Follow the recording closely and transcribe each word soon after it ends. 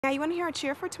Now you want to hear a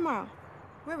cheer for tomorrow?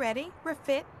 We're ready, we're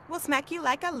fit, we'll smack you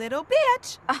like a little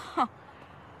bitch. Oh,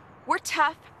 we're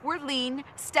tough, we're lean,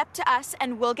 step to us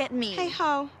and we'll get mean. Hey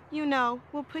ho, you know,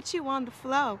 we'll put you on the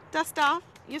flow. Dust off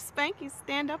your spankies,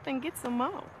 stand up and get some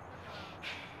more.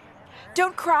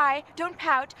 Don't cry, don't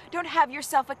pout, don't have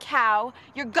yourself a cow.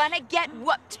 You're gonna get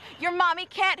whooped. Your mommy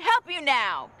can't help you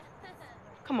now.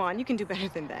 Come on, you can do better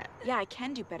than that. Yeah, I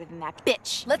can do better than that,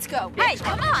 bitch. Let's go. Hey,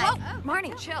 come on! Oh,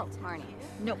 Marnie, chill, Marnie.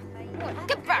 No.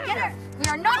 Get back here! We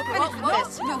are not finished with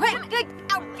this. No, Hey,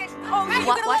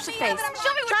 watch the face.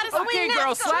 Show me what you Okay, swing girl,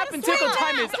 next. slap and tickle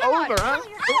time is over, huh?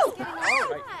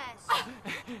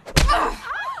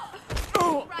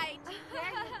 All right. There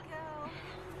you go.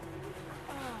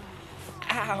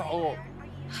 Ow.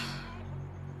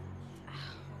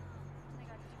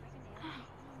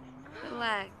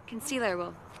 Concealer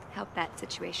will help that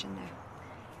situation there.